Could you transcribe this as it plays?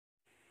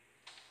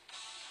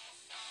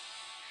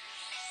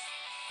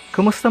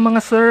Kumusta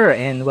mga sir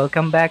and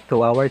welcome back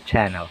to our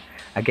channel.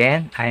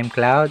 Again, I'm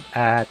Cloud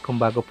at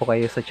kung bago po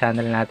kayo sa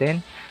channel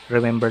natin,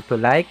 remember to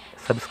like,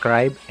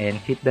 subscribe,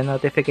 and hit the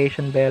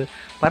notification bell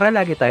para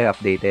lagi tayo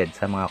updated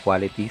sa mga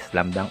quality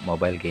slam dunk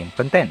mobile game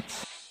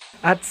contents.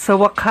 At sa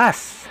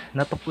wakas,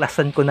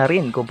 natuklasan ko na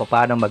rin kung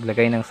paano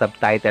maglagay ng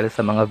subtitle sa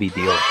mga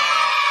video.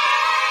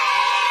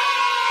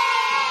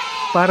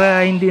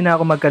 Para hindi na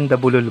ako magkanda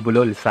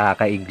bulol-bulol sa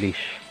ka-English.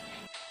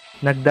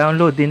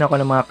 Nag-download din ako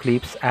ng mga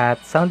clips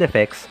at sound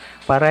effects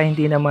para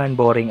hindi naman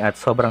boring at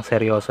sobrang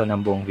seryoso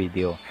ng buong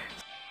video.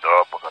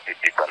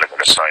 Napakatindi talaga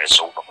na science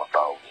ng mga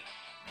tao.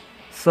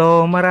 So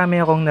marami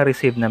akong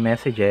na-receive na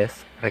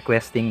messages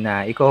requesting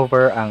na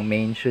i-cover ang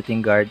main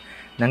shooting guard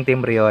ng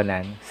Team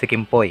Rionan, si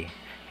Kimpoy,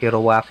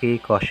 Hiroaki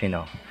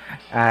Koshino.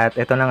 At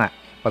ito na nga,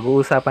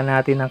 pag-uusapan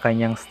natin ang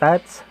kanyang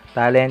stats,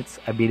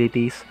 talents,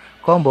 abilities,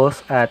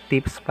 combos at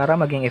tips para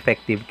maging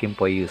effective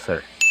Kimpoy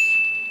user.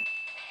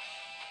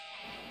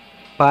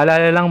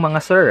 Paalala lang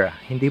mga sir,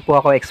 hindi po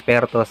ako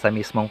eksperto sa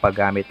mismong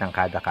paggamit ng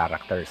kada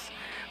characters.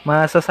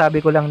 Masasabi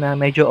ko lang na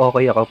medyo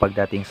okay ako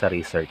pagdating sa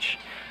research.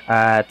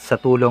 At sa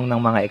tulong ng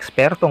mga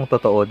ekspertong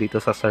totoo dito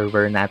sa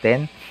server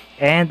natin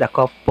and a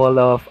couple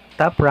of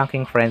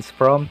top-ranking friends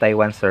from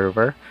Taiwan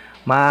server,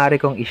 maaari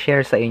kong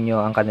i-share sa inyo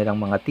ang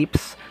kanilang mga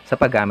tips sa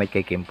paggamit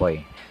kay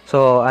Kimpoy.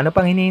 So ano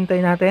pang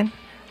hinihintay natin?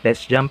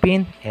 Let's jump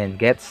in and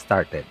get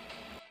started.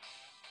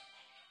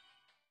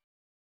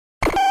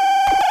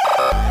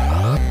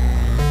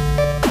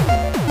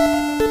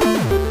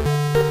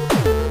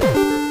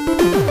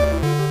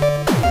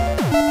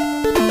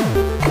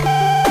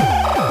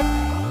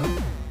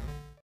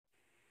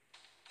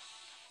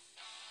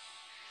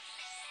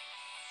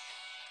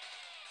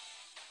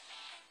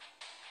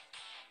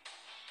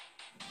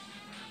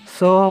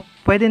 So,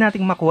 pwede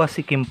nating makuha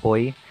si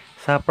Kimpoy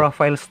sa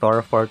profile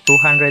store for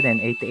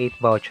 288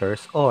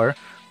 vouchers or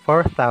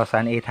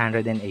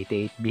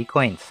 4,888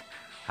 B-coins.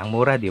 Ang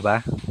mura, di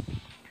ba?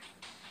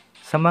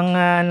 Sa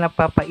mga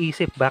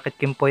napapaisip bakit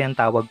Kimpoy ang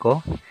tawag ko,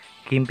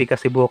 Kimpi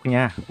kasi buhok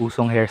niya,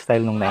 usong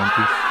hairstyle nung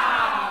 90s.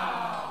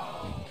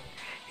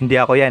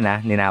 Hindi ako yan ha,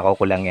 ninakaw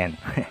ko lang yan.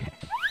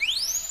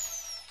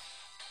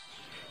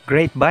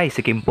 Great buy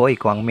si Kimpoy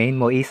kung ang main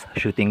mo is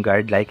shooting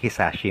guard like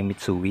Hisashi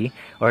Mitsui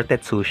or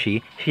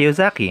Tetsushi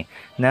Shiozaki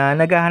na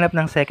naghahanap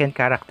ng second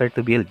character to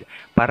build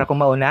para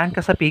kung maunahan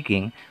ka sa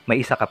picking, may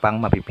isa ka pang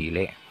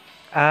mapipili.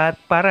 At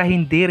para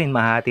hindi rin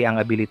mahati ang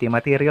ability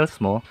materials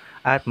mo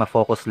at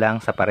ma-focus lang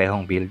sa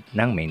parehong build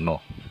ng main mo.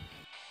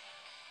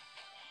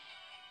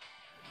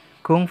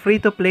 Kung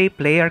free-to-play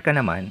player ka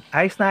naman,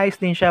 ayos na ayos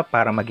din siya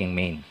para maging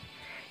main.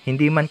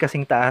 Hindi man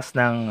kasing taas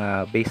ng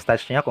base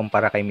stats niya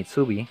kumpara kay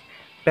Mitsui,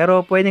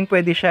 pero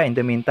pwedeng-pwede siya in the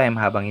meantime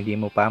habang hindi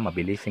mo pa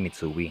mabili si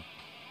Mitsui.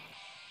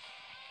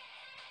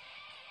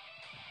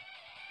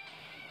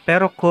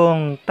 Pero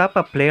kung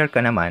top up player ka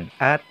naman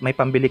at may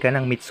pambili ka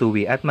ng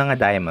Mitsui at mga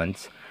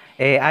diamonds,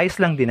 ayos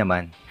lang din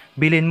naman.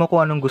 Bilhin mo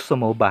kung anong gusto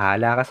mo,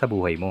 bahala ka sa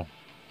buhay mo.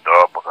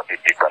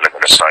 Napakatindi talaga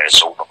na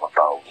science ng mga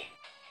tao.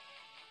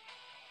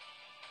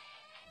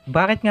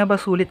 Bakit nga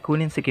ba sulit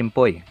kunin si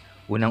Kimpoy?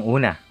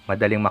 Unang-una,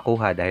 madaling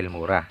makuha dahil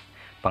mura.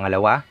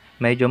 Pangalawa,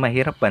 medyo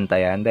mahirap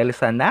bantayan dahil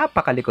sa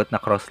napakalikot na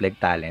cross-leg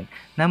talent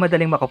na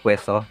madaling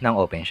makapwesto ng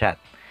open shot.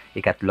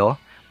 Ikatlo,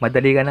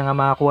 madali ka na nga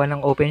makakuha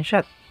ng open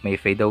shot. May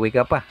fade away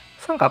ka pa.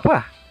 Saan ka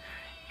pa?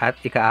 At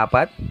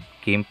ikaapat,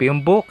 kimpi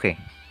yung buhok eh.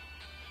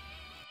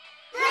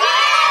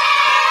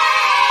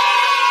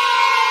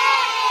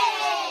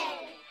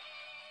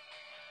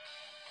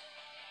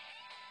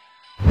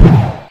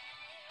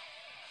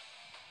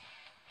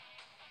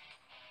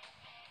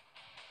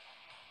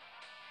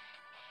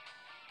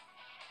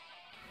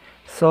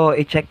 So,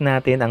 i-check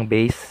natin ang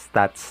base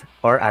stats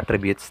or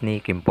attributes ni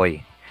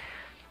Kimpoy.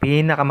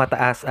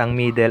 Pinakamataas ang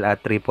middle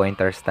at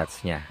 3-pointer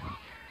stats niya.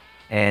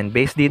 And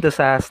based dito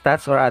sa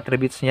stats or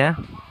attributes niya,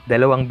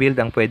 dalawang build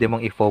ang pwede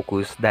mong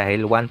i-focus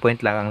dahil 1 point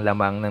lang ang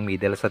lamang ng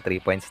middle sa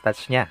 3-point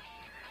stats niya.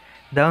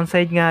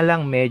 Downside nga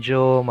lang,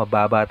 medyo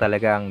mababa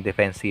talaga ang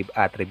defensive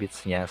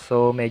attributes niya,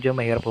 so medyo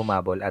mahirap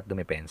humabol at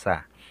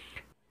dumepensa.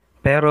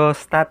 Pero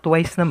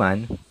stat-wise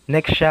naman,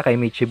 next siya kay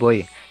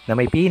Michiboy na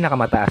may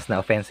pinakamataas na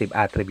offensive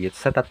attributes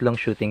sa tatlong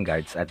shooting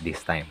guards at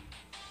this time.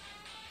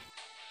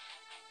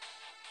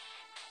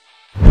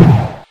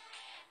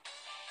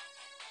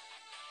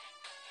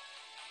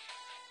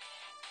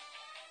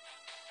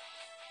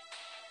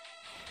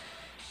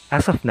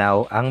 As of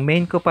now, ang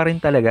main ko pa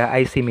rin talaga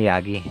ay si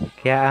Miyagi.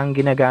 Kaya ang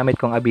ginagamit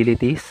kong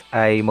abilities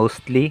ay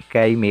mostly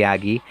kay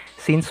Miyagi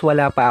since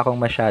wala pa akong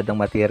masyadong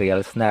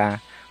materials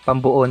na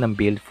pambuo ng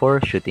build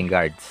for shooting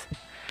guards.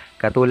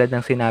 Katulad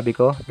ng sinabi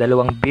ko,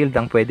 dalawang build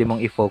ang pwede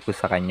mong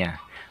i-focus sa kanya.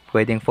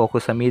 Pwedeng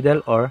focus sa middle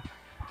or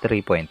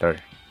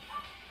 3-pointer.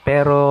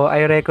 Pero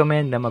I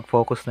recommend na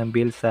mag-focus ng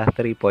build sa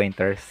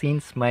 3-pointer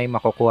since may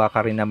makukuha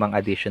ka rin namang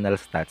additional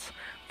stats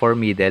for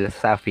middle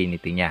sa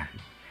affinity niya.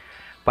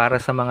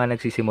 Para sa mga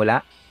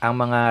nagsisimula, ang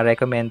mga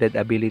recommended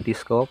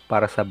abilities ko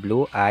para sa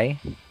blue ay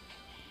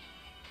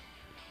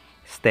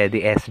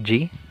Steady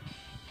SG,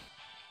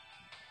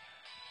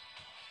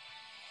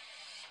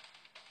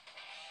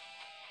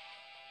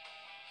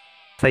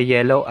 Sa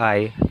yellow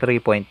ay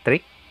 3-point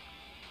trick.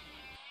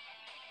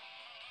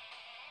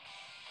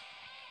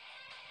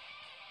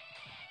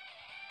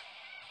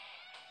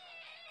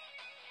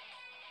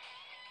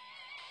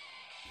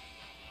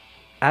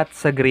 At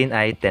sa green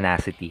ay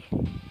tenacity.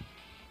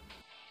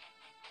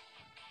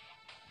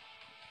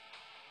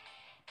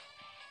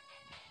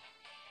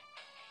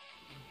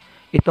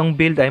 Itong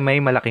build ay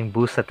may malaking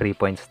boost sa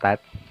 3-point stat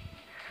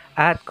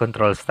at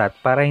control stat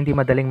para hindi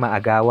madaling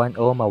maagawan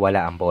o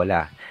mawala ang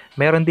bola.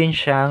 Meron din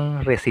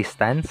siyang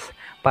resistance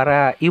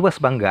para iwas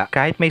bangga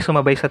kahit may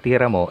sumabay sa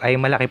tira mo ay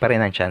malaki pa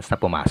rin ang chance na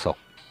pumasok.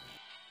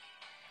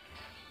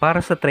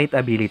 Para sa trait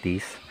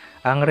abilities,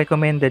 ang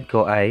recommended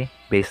ko ay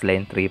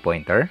baseline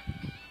 3-pointer,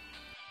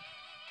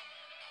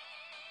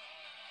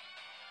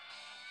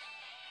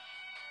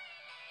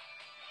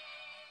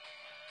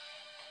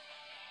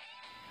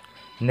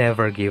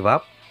 never give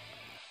up,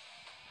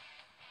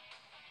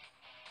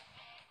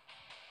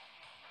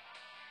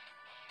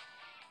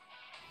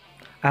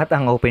 at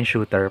ang open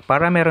shooter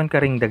para meron ka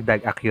ring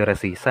dagdag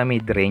accuracy sa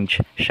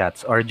mid-range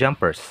shots or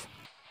jumpers.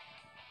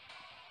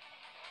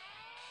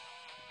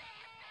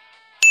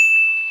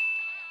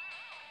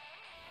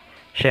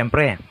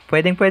 Siyempre,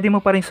 pwedeng-pwede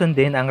mo pa rin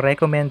sundin ang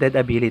recommended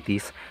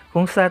abilities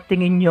kung sa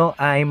tingin nyo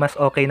ay mas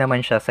okay naman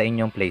siya sa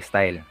inyong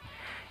playstyle.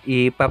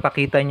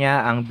 Ipapakita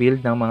niya ang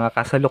build ng mga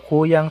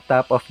kasalukuyang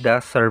top of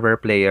the server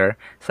player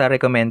sa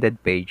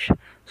recommended page.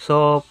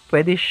 So,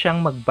 pwede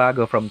siyang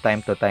magbago from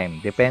time to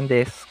time.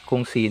 Depende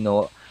kung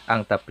sino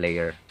ang top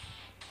player.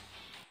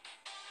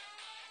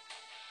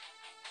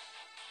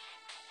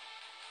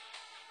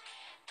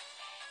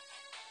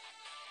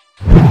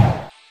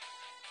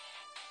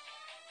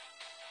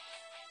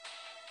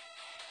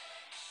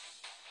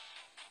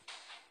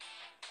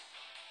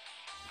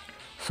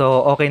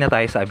 So, okay na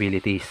tayo sa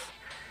abilities.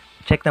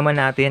 Check naman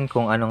natin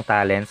kung anong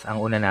talents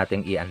ang una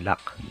nating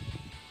i-unlock.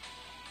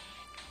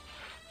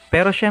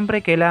 Pero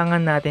syempre,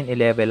 kailangan natin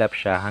i-level up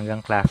siya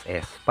hanggang class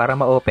S para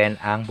ma-open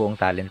ang buong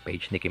talent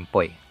page ni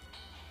Kimpoy.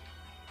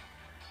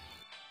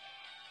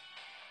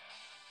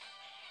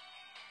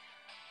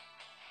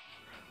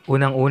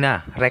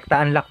 Unang-una,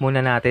 rekta unlock muna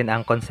natin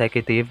ang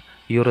consecutive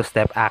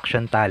Eurostep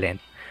action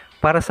talent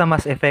para sa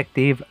mas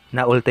effective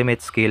na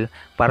ultimate skill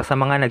para sa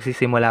mga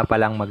nagsisimula pa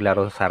lang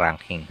maglaro sa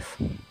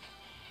rankings.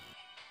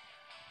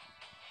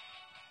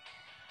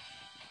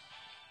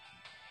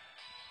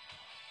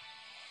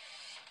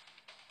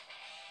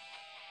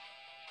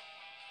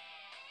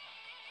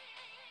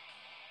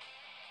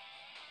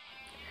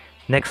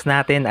 Next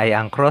natin ay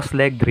ang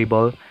cross-leg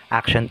dribble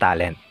action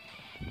talent.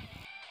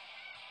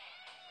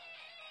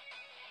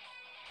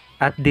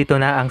 At dito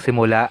na ang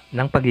simula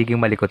ng pagiging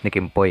malikot ni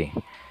Kimpoy.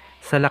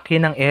 Sa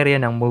laki ng area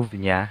ng move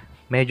niya,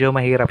 medyo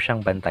mahirap siyang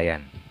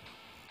bantayan.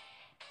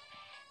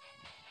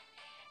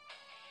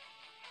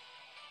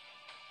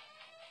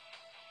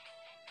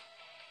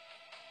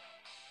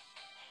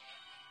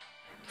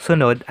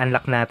 Sunod,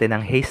 unlock natin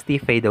ang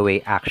hasty fadeaway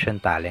action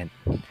talent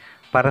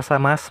para sa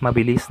mas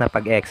mabilis na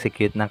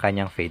pag-execute ng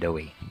kanyang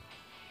fadeaway.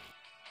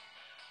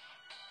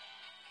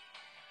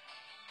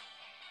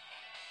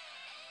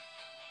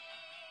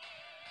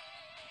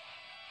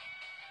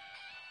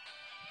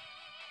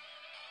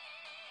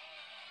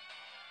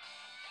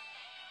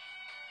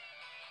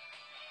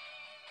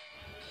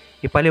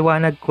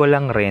 Ipaliwanag ko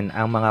lang rin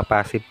ang mga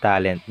passive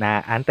talent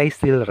na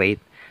anti-steal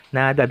rate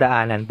na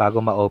dadaanan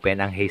bago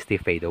ma-open ang hasty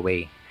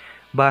fadeaway,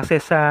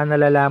 base sa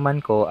nalalaman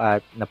ko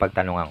at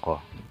napagtanungan ko.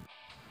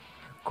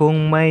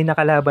 Kung may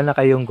nakalaban na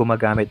kayong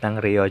gumagamit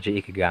ng Ryoji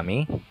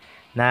Ikigami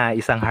na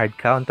isang hard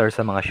counter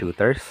sa mga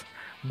shooters,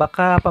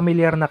 baka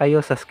pamilyar na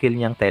kayo sa skill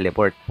niyang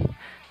teleport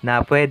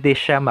na pwede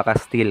siya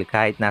makasteal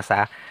kahit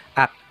nasa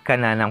act ka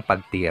na ng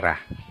pagtira.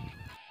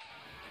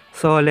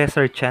 So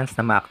lesser chance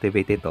na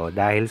ma-activate ito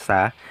dahil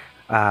sa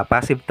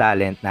passive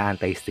talent na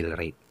anti-steal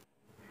rate.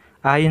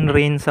 Ayon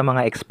rin sa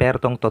mga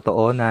ekspertong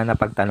totoo na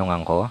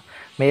napagtanungan ko,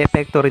 may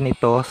epekto rin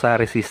ito sa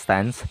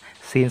resistance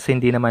since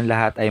hindi naman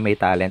lahat ay may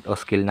talent o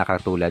skill na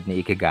katulad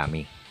ni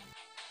Ikigami.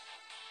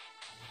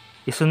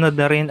 Isunod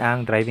na rin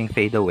ang driving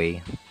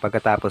fadeaway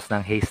pagkatapos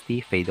ng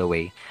hasty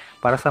fadeaway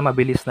para sa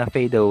mabilis na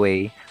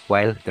fadeaway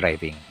while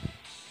driving.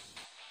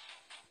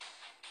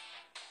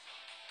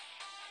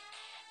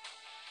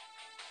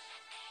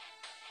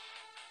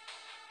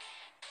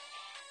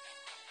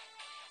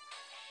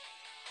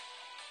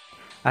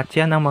 At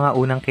yan ang mga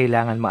unang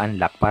kailangan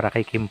ma-unlock para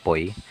kay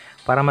Kimpoy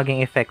para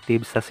maging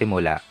effective sa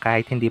simula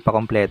kahit hindi pa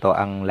kompleto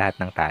ang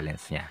lahat ng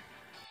talents niya.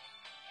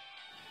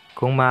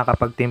 Kung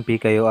makakapagtimpi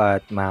kayo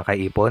at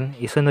makakaipon,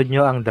 isunod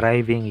nyo ang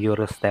driving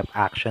Eurostep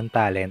action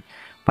talent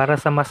para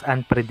sa mas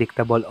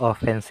unpredictable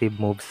offensive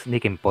moves ni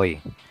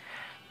Kimpoy.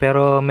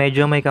 Pero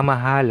medyo may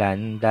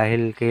kamahalan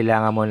dahil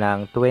kailangan mo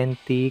ng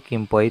 20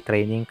 Kimpoy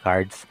training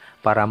cards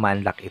para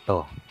ma-unlock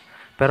ito.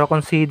 Pero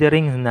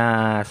considering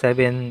na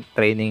 7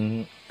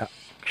 training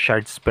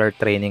shards per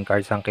training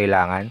cards ang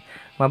kailangan,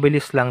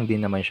 mabilis lang din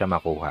naman siya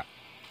makuha.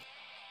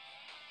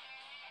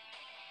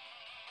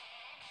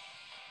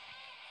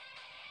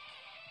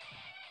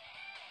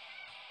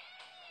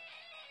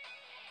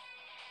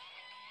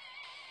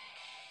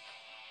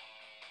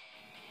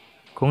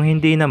 Kung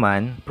hindi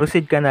naman,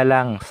 proceed ka na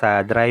lang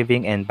sa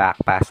driving and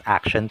backpass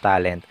action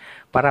talent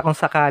para kung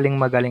sakaling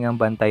magaling ang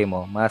bantay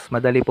mo, mas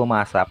madali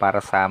pumasa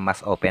para sa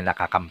mas open na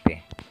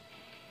kakampi.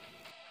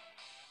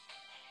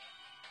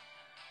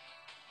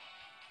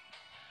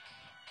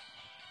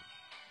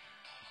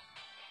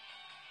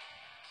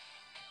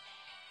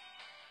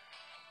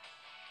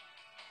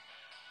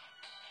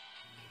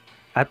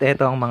 At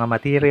ito ang mga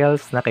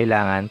materials na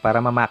kailangan para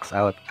ma-max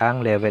out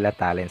ang level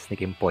at talents ni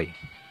Kimpoy.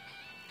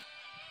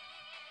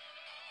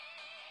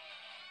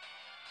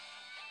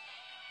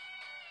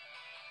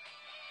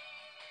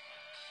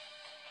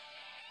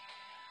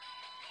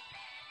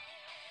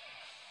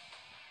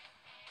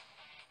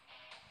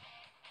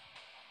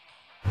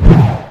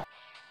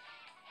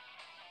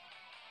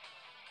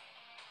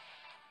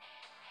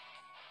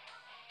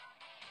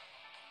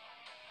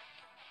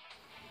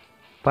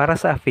 Para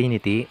sa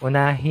affinity,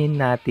 unahin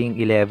nating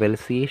i-level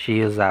si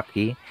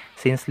Shiozaki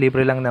since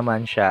libre lang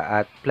naman siya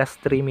at plus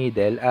 3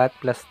 middle at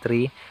plus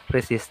 3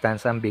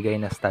 resistance ang bigay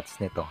na stats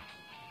nito.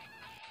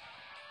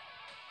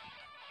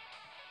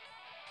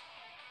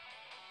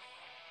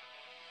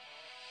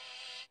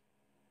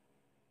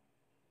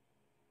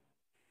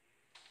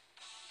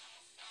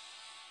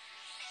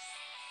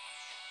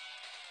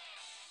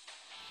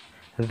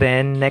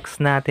 Then, next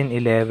natin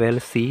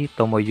i-level si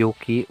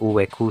Tomoyuki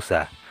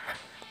Uekusa.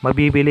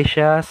 Mabibili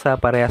siya sa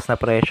parehas na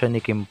presyo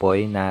ni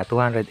Kimpoy na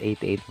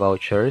 288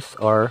 vouchers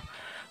or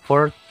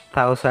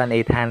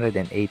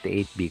 4,888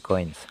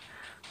 B-coins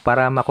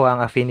para makuha ang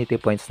affinity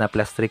points na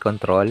plus 3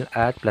 control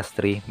at plus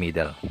 3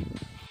 middle.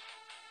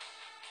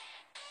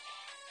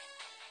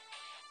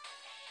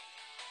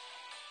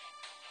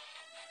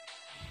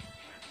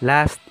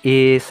 Last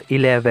is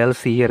i-level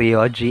si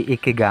Ryoji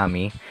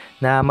Ikigami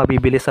na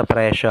mabibili sa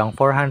presyong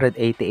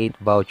 488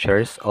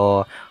 vouchers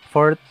o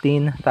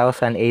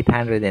 14,888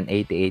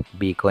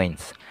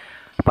 B-coins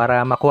para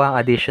makuha ang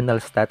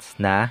additional stats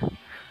na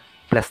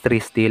plus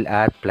 3 steal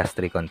at plus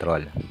 3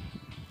 control.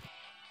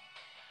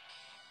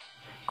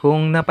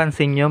 Kung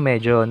napansin nyo,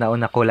 medyo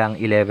nauna ko lang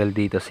i-level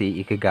dito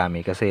si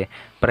Ikigami kasi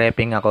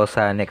prepping ako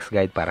sa next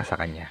guide para sa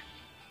kanya.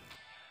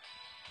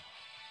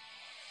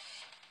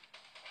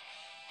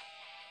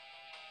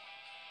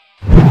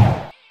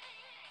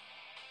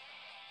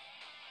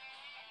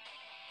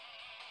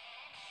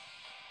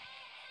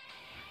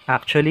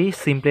 Actually,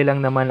 simple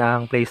lang naman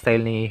ang playstyle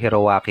ni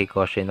Hiroaki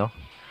Koshino.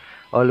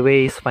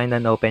 Always find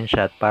an open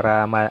shot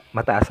para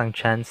mataas ang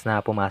chance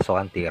na pumasok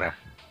ang tira.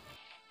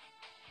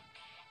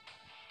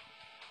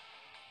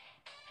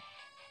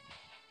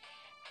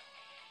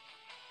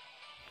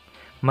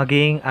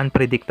 Maging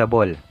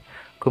unpredictable.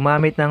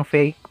 Gumamit ng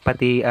fake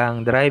pati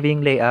ang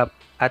driving layup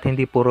at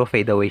hindi puro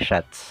fadeaway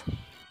shots.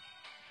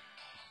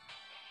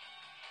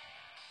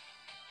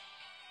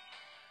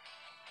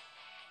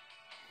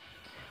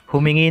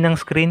 Humingi ng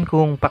screen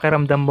kung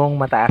pakiramdam mong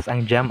mataas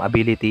ang jam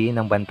ability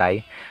ng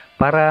bantay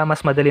para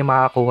mas madali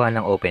makakuha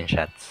ng open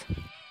shots.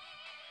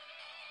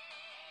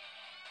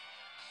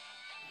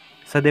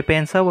 Sa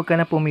depensa, huwag ka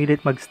na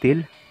pumilit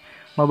mag-steal.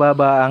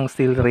 Mababa ang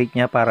steal rate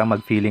niya para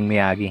mag-feeling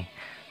Miyagi.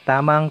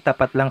 Tamang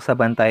tapat lang sa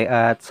bantay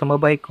at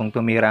sumabay kung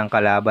tumira ang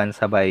kalaban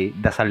sabay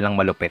dasal ng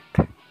malupit.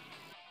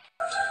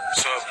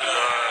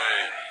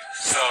 Sablay!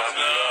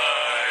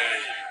 Sablay!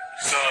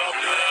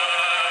 Sablay!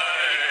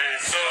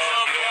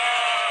 Sablay!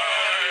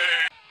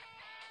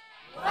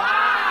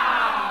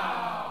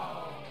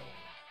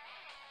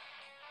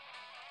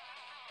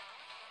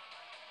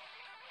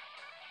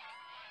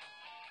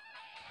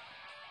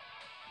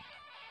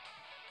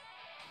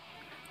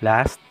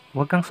 Last,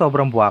 huwag kang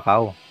sobrang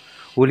buwakaw.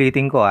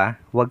 Ulitin ko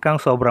huwag kang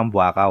sobrang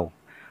buwakaw.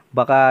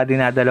 Baka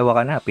dinadalawa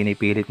ka na,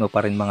 pinipilit mo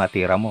pa rin mga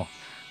tira mo.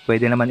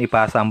 Pwede naman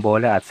ipasa ang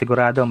bola at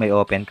sigurado may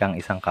open kang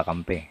isang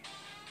kakampi.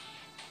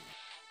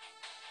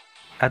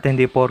 At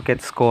hindi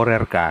porket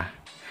scorer ka,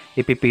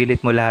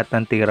 ipipilit mo lahat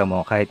ng tira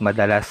mo kahit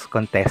madalas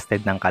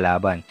contested ng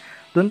kalaban.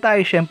 Doon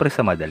tayo syempre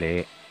sa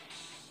madali.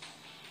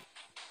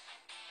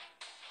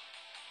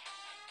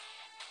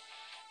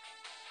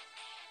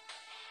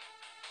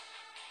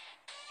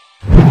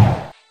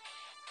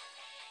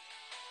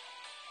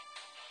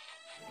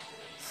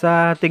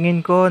 Sa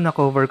tingin ko,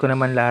 na-cover ko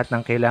naman lahat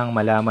ng kailangang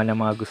malaman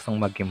ng mga gustong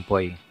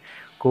mag-kimpoy.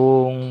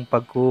 Kung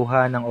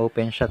pagkuha ng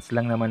open shots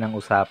lang naman ang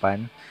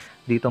usapan,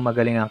 dito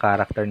magaling ang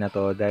karakter na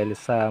to dahil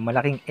sa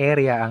malaking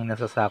area ang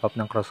nasasakop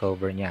ng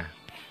crossover niya.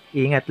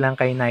 Ingat lang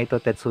kay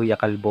Naito Tetsuya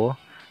Kalbo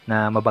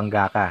na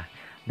mabangga ka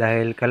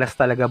dahil kalas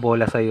talaga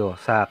bola sa'yo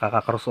sa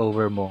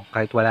kaka-crossover mo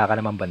kahit wala ka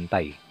namang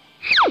bantay.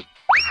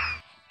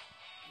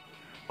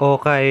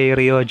 O kay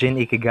Ryojin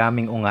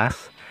Ikigaming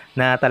Ungas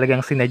na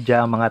talagang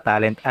sinadya ang mga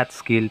talent at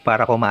skill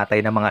para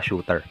kumatay ng mga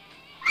shooter.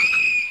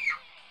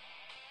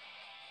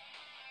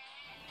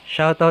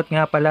 Shoutout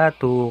nga pala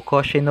to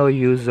Koshino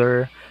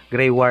user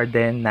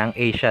Greywarden ng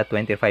Asia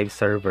 25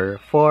 server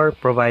for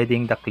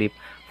providing the clip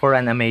for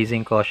an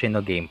amazing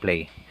Koshino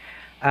gameplay.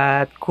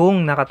 At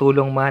kung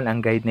nakatulong man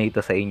ang guide na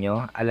ito sa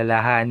inyo,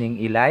 alalahaning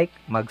i-like,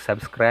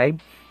 mag-subscribe,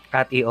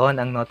 At i-on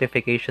ang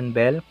notification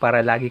bell para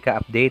lagi ka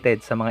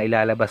updated sa mga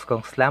ilalabas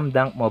kong slam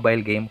dunk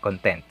mobile game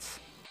contents.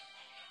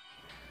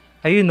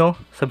 Ayun no,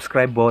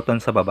 subscribe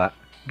button sa baba.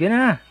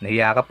 Gana,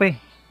 nahiya ka pa eh.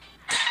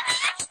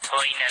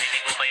 Hoy,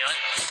 narinig mo ba yun?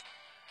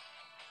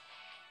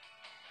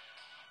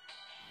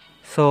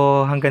 So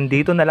hanggang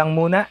dito na lang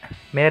muna.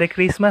 Merry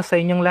Christmas sa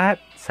inyong lahat.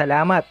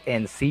 Salamat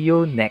and see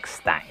you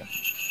next time.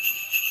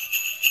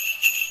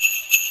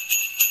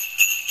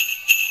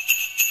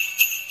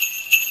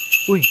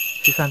 Uy,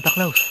 si Santa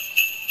Claus.